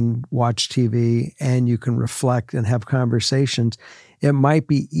with them and watch TV and you can reflect and have conversations. It might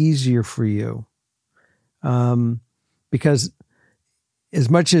be easier for you. Because as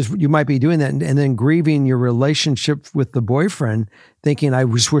much as you might be doing that and then grieving your relationship with the boyfriend, thinking, I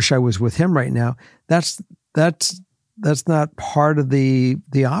just wish I was with him right now, that's not part of the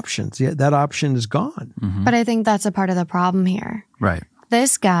options. That option is gone. Mm-hmm. But I think that's a part of the problem here. Right.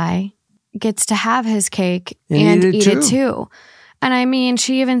 This guy gets to have his cake and eat it too. And I mean,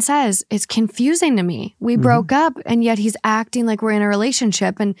 she even says, it's confusing to me. We broke up and yet he's acting like we're in a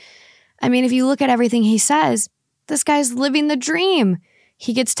relationship. And I mean, if you look at everything he says, this guy's living the dream.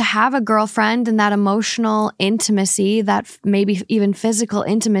 He gets to have a girlfriend and that emotional intimacy, that maybe even physical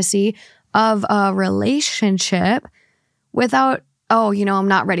intimacy of a relationship without, I'm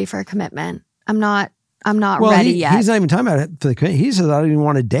not ready for a commitment. I'm not ready yet. He's not even talking about it for the commitment. He says, I don't even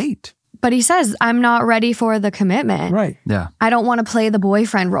want to date. But he says, I'm not ready for the commitment. Right. Yeah. I don't want to play the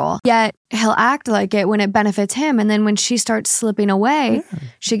boyfriend role. Yet he'll act like it when it benefits him. And then when she starts slipping away,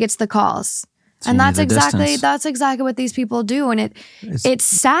 she gets the calls. So and that's exactly what these people do. And it's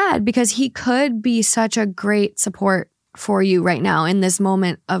sad because he could be such a great support for you right now in this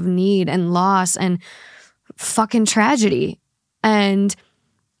moment of need and loss and fucking tragedy. And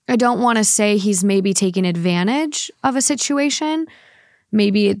I don't want to say he's maybe taking advantage of a situation.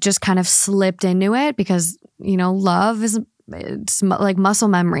 Maybe it just kind of slipped into it because, love it's like muscle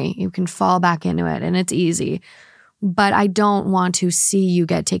memory. You can fall back into it and it's easy. But I don't want to see you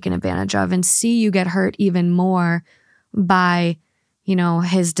get taken advantage of and see you get hurt even more by,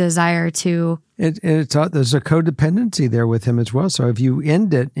 his desire to. There's a codependency there with him as well. So if you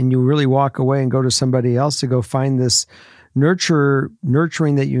end it and you really walk away and go to somebody else to go find this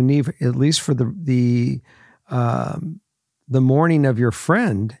nurturing that you need, at least for the mourning of your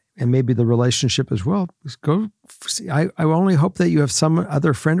friend and maybe the relationship as well, I only hope that you have some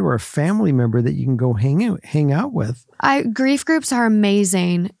other friend or a family member that you can go hang out with. Grief groups are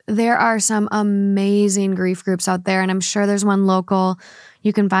amazing. There are some amazing grief groups out there, and I'm sure there's one local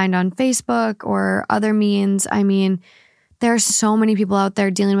you can find on Facebook or other means. I mean, there are so many people out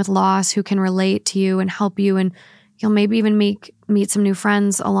there dealing with loss who can relate to you and help you, and you'll maybe even meet some new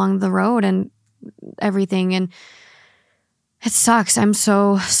friends along the road and everything. And it sucks. I'm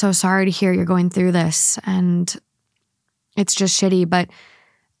so sorry to hear you're going through this, and it's just shitty. But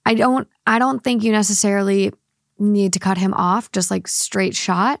I don't think you necessarily need to cut him off just like straight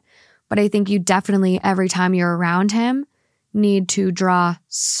shot. But I think you definitely, every time you're around him, need to draw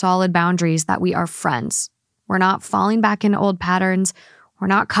solid boundaries that we are friends. We're not falling back into old patterns. We're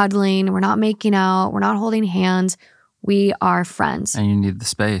not cuddling. We're not making out. We're not holding hands. We are friends. And you need the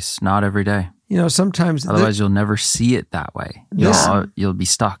space, not every day. Sometimes otherwise you'll never see it that way. You'll be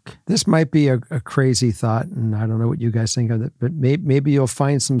stuck. This might be a crazy thought, and I don't know what you guys think of it, but maybe you'll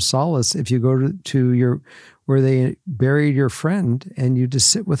find some solace if you go to where they buried your friend and you just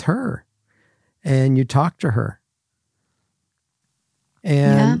sit with her and you talk to her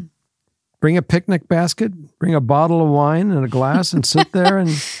and bring a picnic basket, bring a bottle of wine and a glass and sit there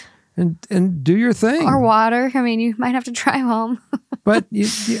and do your thing. Or water. I mean, you might have to drive home. But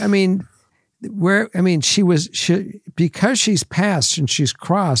because she's passed and she's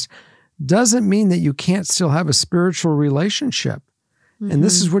crossed doesn't mean that you can't still have a spiritual relationship. Mm-hmm. And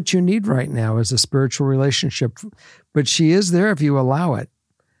this is what you need right now is a spiritual relationship. But she is there if you allow it.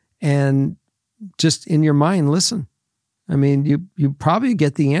 And just in your mind, listen. I mean, you probably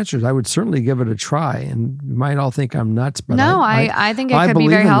get the answers. I would certainly give it a try. And you might all think I'm nuts, but no, I think it could be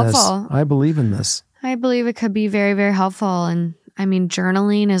very helpful. I believe in this. I believe it could be very, very helpful. And I mean,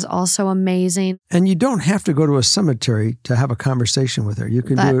 journaling is also amazing. And you don't have to go to a cemetery to have a conversation with her. You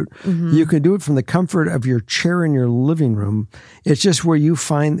can do it. Mm-hmm. You can do it from the comfort of your chair in your living room. It's just where you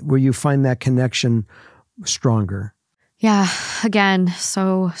find that connection stronger. Yeah. Again,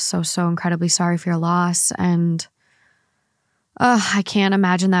 so incredibly sorry for your loss, and I can't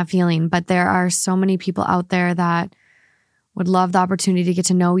imagine that feeling. But there are so many people out there that would love the opportunity to get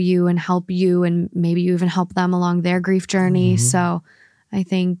to know you and help you, and maybe you even help them along their grief journey. Mm-hmm. So I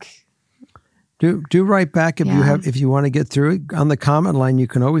think do write back if you want to get through it. On the comment line, you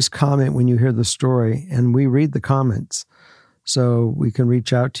can always comment when you hear the story, and we read the comments. So we can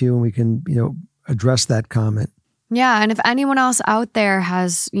reach out to you and we can, address that comment. Yeah. And if anyone else out there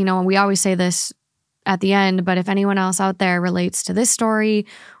has, and we always say this at the end, but if anyone else out there relates to this story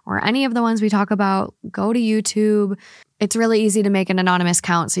or any of the ones we talk about, go to YouTube. It's really easy to make an anonymous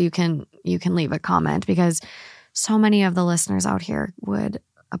account so you can leave a comment, because so many of the listeners out here would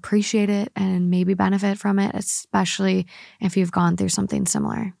appreciate it and maybe benefit from it, especially if you've gone through something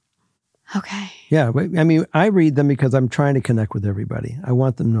similar. Okay. Yeah. I mean, I read them because I'm trying to connect with everybody. I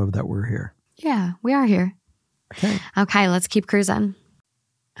want them to know that we're here. Yeah, we are here. Okay. Okay, let's keep cruising.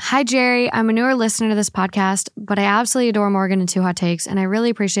 Hi, Jerry. I'm a newer listener to this podcast, but I absolutely adore Morgan and Two Hot Takes, and I really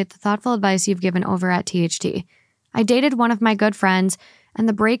appreciate the thoughtful advice you've given over at THT. I dated one of my good friends, and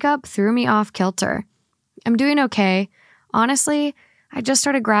the breakup threw me off kilter. I'm doing okay. Honestly, I just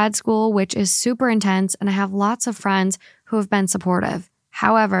started grad school, which is super intense, and I have lots of friends who have been supportive.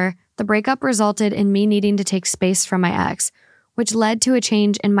 However, the breakup resulted in me needing to take space from my ex, which led to a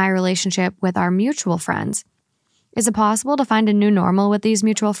change in my relationship with our mutual friends. Is it possible to find a new normal with these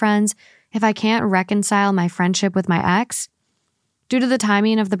mutual friends if I can't reconcile my friendship with my ex? Due to the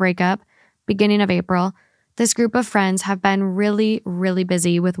timing of the breakup, beginning of April, this group of friends have been really, really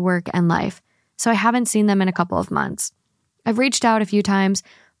busy with work and life, so I haven't seen them in a couple of months. I've reached out a few times,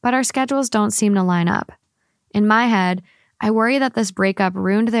 but our schedules don't seem to line up. In my head, I worry that this breakup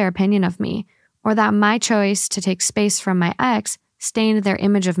ruined their opinion of me, or that my choice to take space from my ex stained their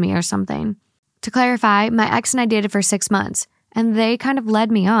image of me or something. To clarify, my ex and I dated for 6 months, and they kind of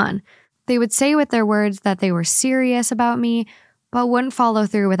led me on. They would say with their words that they were serious about me, but wouldn't follow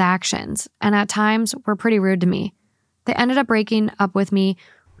through with actions, and at times were pretty rude to me. They ended up breaking up with me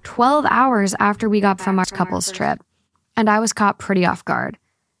 12 hours after we got from our couples trip, and I was caught pretty off guard.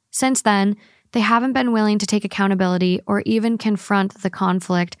 Since then, they haven't been willing to take accountability or even confront the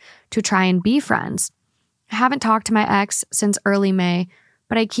conflict to try and be friends. I haven't talked to my ex since early May,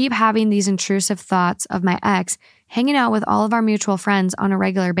 but I keep having these intrusive thoughts of my ex hanging out with all of our mutual friends on a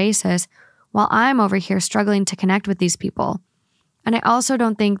regular basis while I'm over here struggling to connect with these people. And I also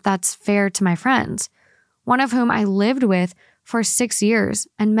don't think that's fair to my friends, one of whom I lived with for 6 years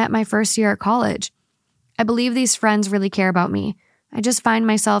and met my first year at college. I believe these friends really care about me. I just find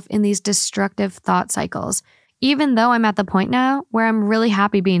myself in these destructive thought cycles, even though I'm at the point now where I'm really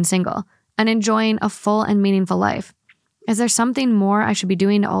happy being single and enjoying a full and meaningful life. Is there something more I should be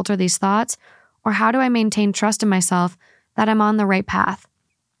doing to alter these thoughts? Or how do I maintain trust in myself that I'm on the right path?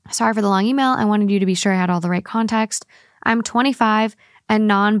 Sorry for the long email. I wanted you to be sure I had all the right context. I'm 25 and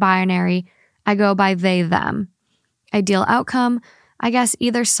non-binary. I go by they, them. Ideal outcome, I guess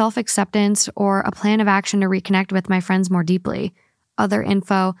either self-acceptance or a plan of action to reconnect with my friends more deeply. Other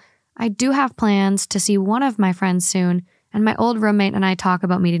info, I do have plans to see one of my friends soon, and my old roommate and I talk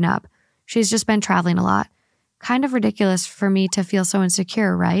about meeting up. She's just been traveling a lot. Kind of ridiculous for me to feel so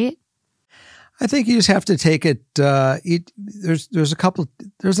insecure, right? I think you just have to take it. There's a couple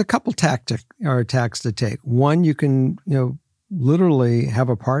tacks to take. One, you can literally have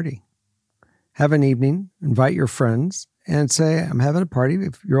a party, have an evening, invite your friends, and say, "I'm having a party.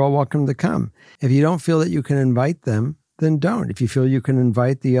 If you're all welcome to come." If you don't feel that you can invite them, then don't. If you feel you can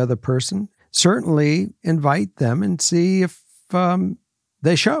invite the other person, certainly invite them and see if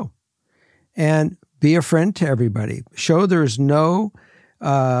they show. And be a friend to everybody. Show there's no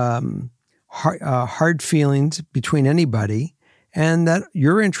hard feelings between anybody, and that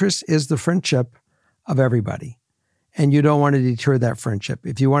your interest is the friendship of everybody. And you don't want to deter that friendship.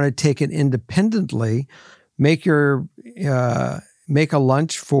 If you want to take it independently, make a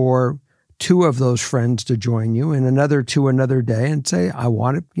lunch for 2 of those friends to join you, and another 2 another day, and say, "I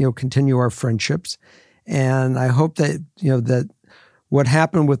want to continue our friendships, and I hope that that what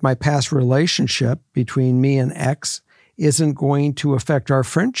happened with my past relationship between me and X isn't going to affect our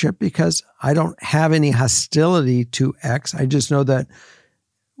friendship because I don't have any hostility to X. I just know that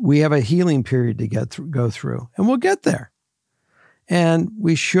we have a healing period to go through, and we'll get there. And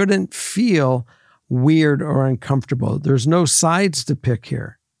we shouldn't feel weird or uncomfortable. There's no sides to pick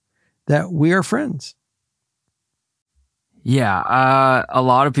here, that we are friends." Yeah. A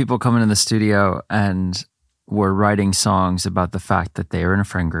lot of people come into the studio and were writing songs about the fact that they were in a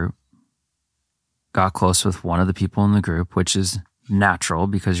friend group, got close with one of the people in the group, which is natural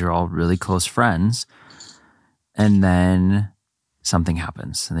because you're all really close friends. And then something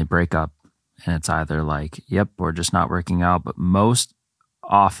happens and they break up, and it's either like, yep, we're just not working out. But most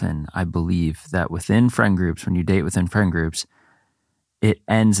often, I believe that within friend groups, when you date within friend groups, it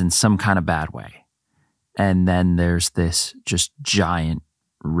ends in some kind of bad way. And then there's this just giant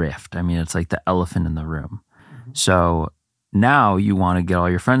rift. I mean, it's like the elephant in the room. So now you want to get all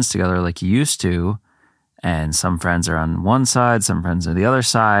your friends together like you used to, and some friends are on one side, some friends are the other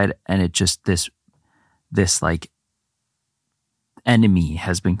side, and it just this like enemy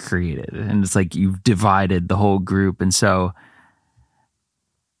has been created, and it's like you've divided the whole group. And so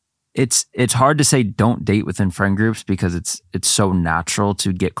it's hard to say don't date within friend groups because it's so natural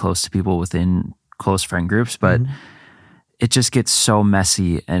to get close to people within close friend groups, but it just gets so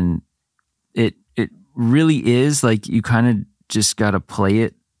messy, and it really is like you kind of just got to play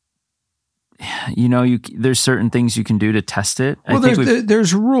it there's certain things you can do to test it. Well,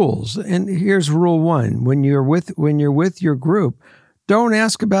 there's rules, and here's rule 1: when you're with your group, don't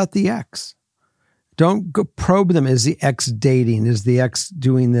ask about the ex. Don't go probe them. Is the ex dating? Is the ex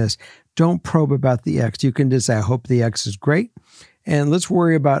doing this? Don't probe about the ex. You can just say, I hope the ex is great, and let's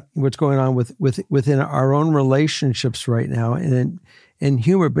worry about what's going on within our own relationships right now and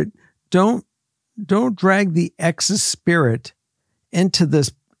humor. But don't drag the ex's spirit into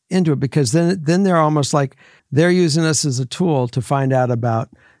it, because then they're almost like they're using us as a tool to find out about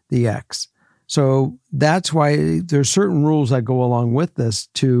the ex. So that's why there's certain rules that go along with this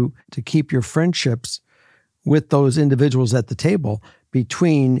to keep your friendships with those individuals at the table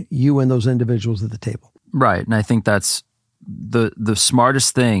between you and those individuals at the table. Right. And I think that's the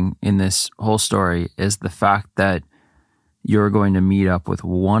smartest thing in this whole story is the fact that you're going to meet up with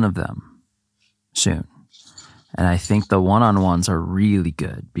one of them soon. And I think the one-on-ones are really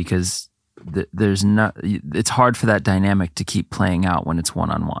good because it's hard for that dynamic to keep playing out when it's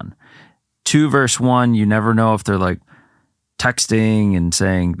one-on-one. 2 versus 1, you never know if they're like texting and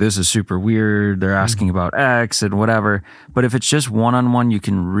saying, this is super weird. They're asking about X and whatever. But if it's just one-on-one, you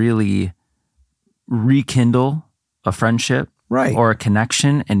can really rekindle a friendship or a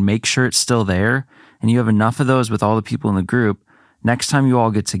connection and make sure it's still there. And you have enough of those with all the people in the group. Next time you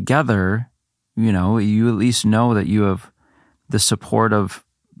all get together, you at least know that you have the support of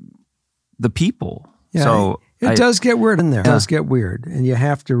the people. Yeah, so it does get weird in there. It does get weird. And you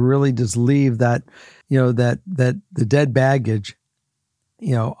have to really just leave that, that the dead baggage,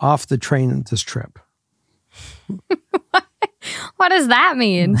 off the train at this trip. What does that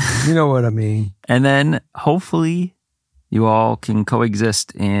mean? You know what I mean. And then hopefully you all can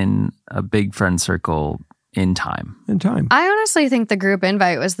coexist in a big friend circle in time. I honestly think the group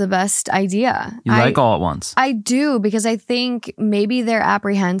invite was the best idea. You like all at once. I do, because I think maybe they're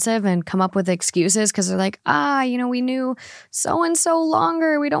apprehensive and come up with excuses because they're like, we knew so-and-so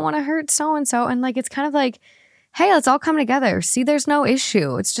longer. We don't want to hurt so-and-so. And like, it's kind of like, hey, let's all come together. See, there's no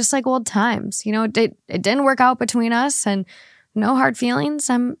issue. It's just like old times. It didn't work out between us and no hard feelings.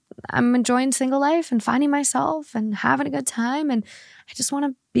 I'm enjoying single life and finding myself and having a good time. And I just want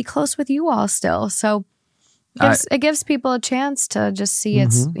to be close with you all still. So it gives people a chance to just see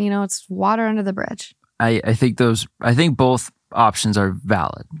it's water under the bridge. I think both options are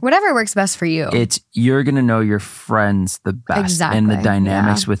valid. Whatever works best for you. You're going to know your friends the best and the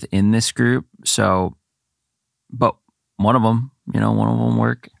dynamics within this group. So, but one of them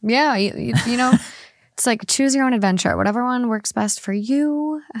work. Yeah. It's like choose your own adventure, whatever one works best for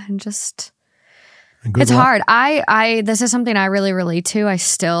you, and just... It's hard. This is something I really relate to. I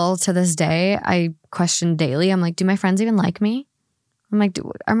still, to this day, I question daily. I'm like, do my friends even like me? I'm like,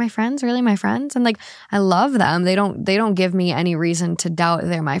 are my friends really my friends? And like, I love them. They don't give me any reason to doubt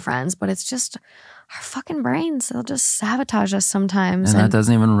they're my friends, but it's just our fucking brains. They'll just sabotage us sometimes. And that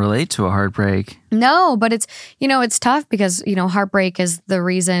doesn't even relate to a heartbreak. No, but it's, it's tough because, heartbreak is the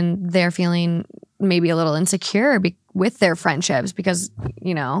reason they're feeling maybe a little insecure with their friendships because,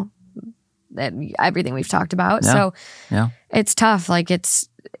 that everything we've talked about. Yeah. So yeah, it's tough. Like it's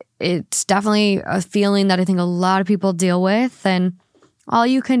definitely a feeling that I think a lot of people deal with. And all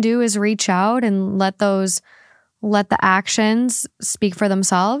you can do is reach out and let the actions speak for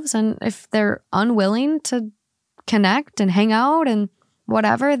themselves. And if they're unwilling to connect and hang out and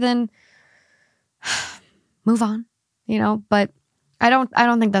whatever, then move on, but I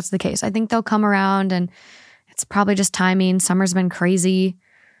don't think that's the case. I think they'll come around and it's probably just timing. Summer's been crazy.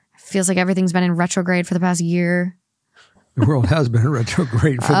 Feels like everything's been in retrograde for the past year. The world has been in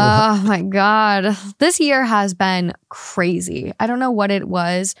retrograde for Oh my God. This year has been crazy. I don't know what it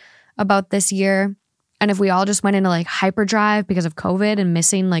was about this year. And if we all just went into like hyperdrive because of COVID and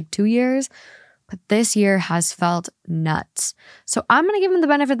missing like 2 years. But this year has felt nuts. So I'm going to give them the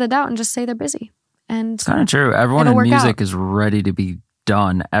benefit of the doubt and just say they're busy. And it's kind of true. Everyone in music is ready to be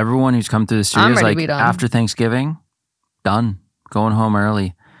done. Everyone who's come through the studio is like, after Thanksgiving, done. Going home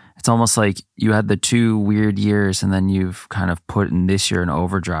early. It's almost like you had the 2 weird years and then you've kind of put in this year in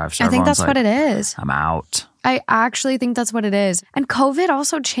overdrive. So I think that's what it is. I'm out. I actually think that's what it is. And COVID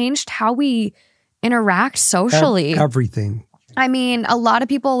also changed how we interact socially. Everything. I mean, a lot of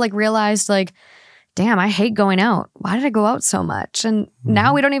people like realized like, damn, I hate going out. Why did I go out so much? And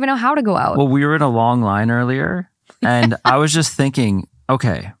now we don't even know how to go out. Well, we were in a long line earlier and I was just thinking,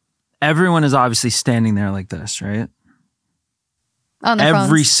 okay, everyone is obviously standing there like this, right? On their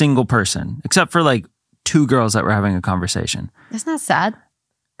Every phones. single person, except for like 2 girls that were having a conversation. Isn't that sad?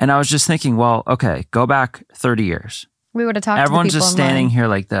 And I was just thinking, well, okay, go back 30 years. We would have talked Everyone's to the people just standing here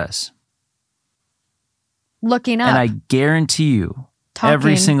like this. looking up. And I guarantee you, talking.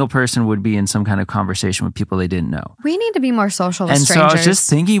 every single person would be in some kind of conversation with people they didn't know. We need to be more social with And strangers. so I was just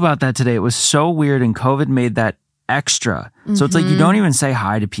thinking about that today. It was so weird, and COVID made that extra. So it's like you don't even say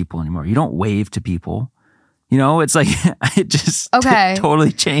hi to people anymore. You don't wave to people. You know, it's like it just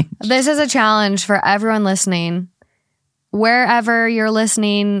totally changed. This is a challenge for everyone listening. Wherever you're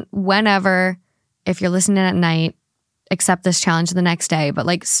listening, whenever, if you're listening at night, accept this challenge the next day. But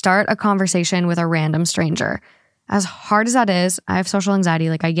like start a conversation with a random stranger. As hard as that is, I have social anxiety,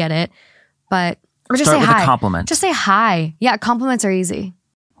 like I get it. But or just Start say with hi. a compliment. Just say hi. Yeah, compliments are easy.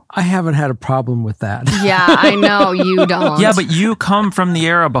 I haven't had a problem with that. Yeah, I know you don't. Yeah, but you come from the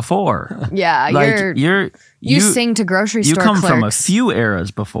era before. Yeah, Like you sing to grocery you store come clerks. from a few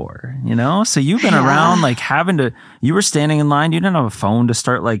eras before, you know? So you've been around like you were standing in line. You didn't have a phone to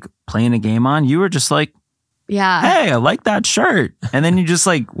start like playing a game on. You were just like, Yeah. hey, I like that shirt. And then you just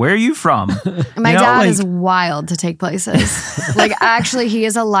like, where are you from? My You know, dad like- is wild to take places. Like actually he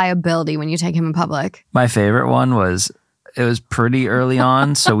is a liability when you take him in public. My favorite one was, it was pretty early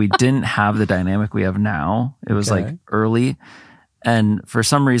on. So we didn't have the dynamic we have now. It was like early. And for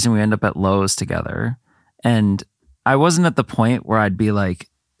some reason we end up at Lowe's together. And I wasn't at the point where I'd be like,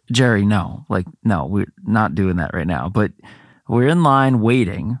 Jerry, no, we're not doing that right now. But we're in line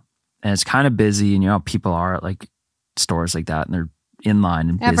waiting and it's kind of busy. And you know how people are at like stores like that and they're in line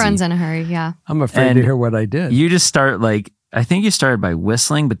and busy. Everyone's in a hurry, yeah. I'm afraid to hear what I did. You just start like, I think you started by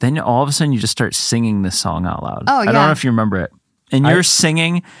whistling, but then all of a sudden you just start singing this song out loud. Oh, I don't yeah. know if you remember it. And you're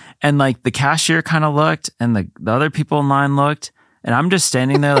singing and like the cashier kind of looked and the other people in line looked. And I'm just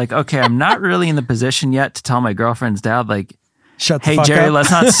standing there like, okay, I'm not really in the position yet to tell my girlfriend's dad, like, Shut the hey, fuck Jerry, up. let's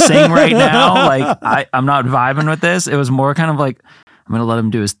not sing right now. Like, I'm not vibing with this. It was more kind of like, I'm going to let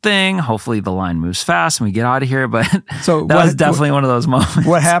him do his thing. Hopefully the line moves fast and we get out of here. But So that was definitely one of those moments.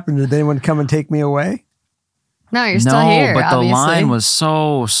 What happened? Did anyone come and take me away? No, you're still here. But obviously. the line was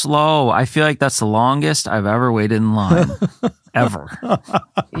so slow. I feel like that's the longest I've ever waited in line. Ever.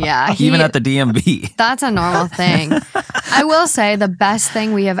 Yeah. Even at the DMV. That's a normal thing. I will say the best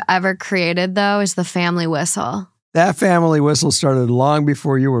thing we have ever created though is the family whistle. That family whistle started long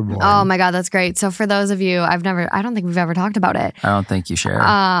before you were born. Oh my God, that's great. So for those of you, I don't think we've ever talked about it. I don't think you share.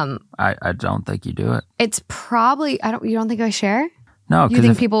 I don't think you do it. It's probably, you don't think I share? No, You because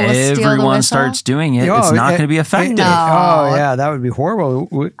think if people will steal the everyone whistle? starts doing it, Oh, it's not going to be effective. No. Oh yeah, that would be horrible.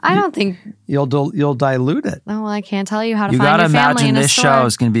 I don't think, You'll dilute it. oh, well, I can't tell you how to You find got to your family imagine in a this store. show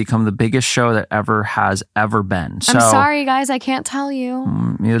is going to become the biggest show that has ever been. So I'm sorry, guys, I can't tell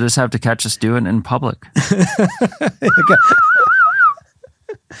you. you'll just have to catch us doing it in public.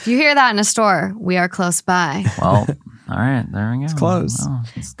 If you hear that in a store, we are close by. Well, all right, there we go. It's close. Well,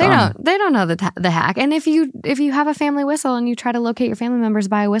 it's They done. don't know the hack. And if you have a family whistle and you try to locate your family members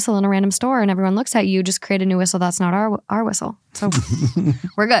by a whistle in a random store and everyone looks at you, just create a new whistle that's not our whistle. So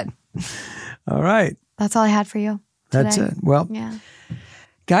we're good. All right. That's all I had for you today. That's it. Well, Yeah.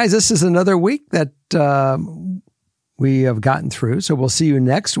 guys, this is another week that we have gotten through. So we'll see you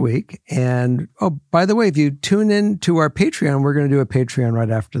next week. And oh, by the way, if you tune in to our Patreon, we're going to do a Patreon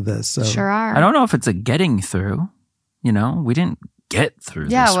right after this. So Sure are. I don't know if it's a getting through. You know, we didn't get through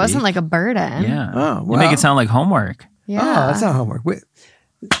Yeah, this it wasn't week. like a burden. Yeah. Oh, You well. make it sound like homework. Yeah. Oh, that's not homework.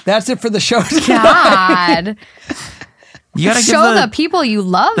 That's it for the show. God. You got to give Show the people you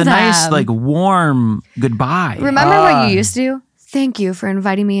love the them. nice, like, warm goodbye. Remember what you used to do? Thank you for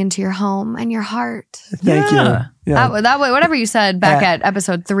inviting me into your home and your heart. Thank Yeah. you. Yeah. That way, whatever you said back at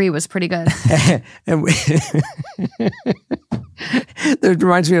episode 3 was pretty good. And that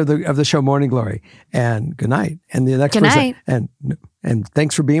reminds me of the show Morning Glory. And good night. And the next Good person. night. And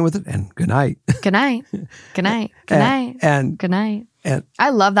thanks for being with it. And good night. Good night. Good night. Good night. And Good night. and I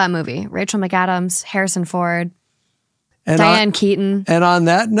love that movie. Rachel McAdams, Harrison Ford, and Diane Keaton, on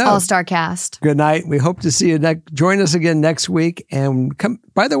that note, all-star cast. good night. We hope to see you join us again next week. And come.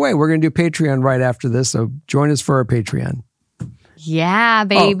 By the way, we're going to do Patreon right after this, so join us for our Patreon. Yeah,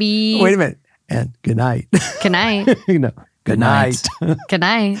 baby. Oh, wait a minute. And good night. Good night. Good night. Good night. Good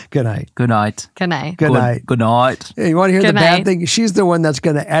night. Good night. Good night. Good night. Good night. Hey, you want to hear Good the bad night. thing? She's the one that's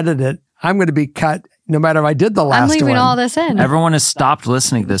going to edit it. I'm going to be cut no matter if I did the last I'm leaving one. all this in. Everyone has stopped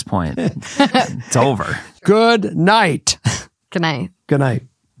listening at this point. It's over. Good night. Good night. Good night.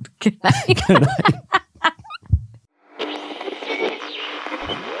 Good night. Good night.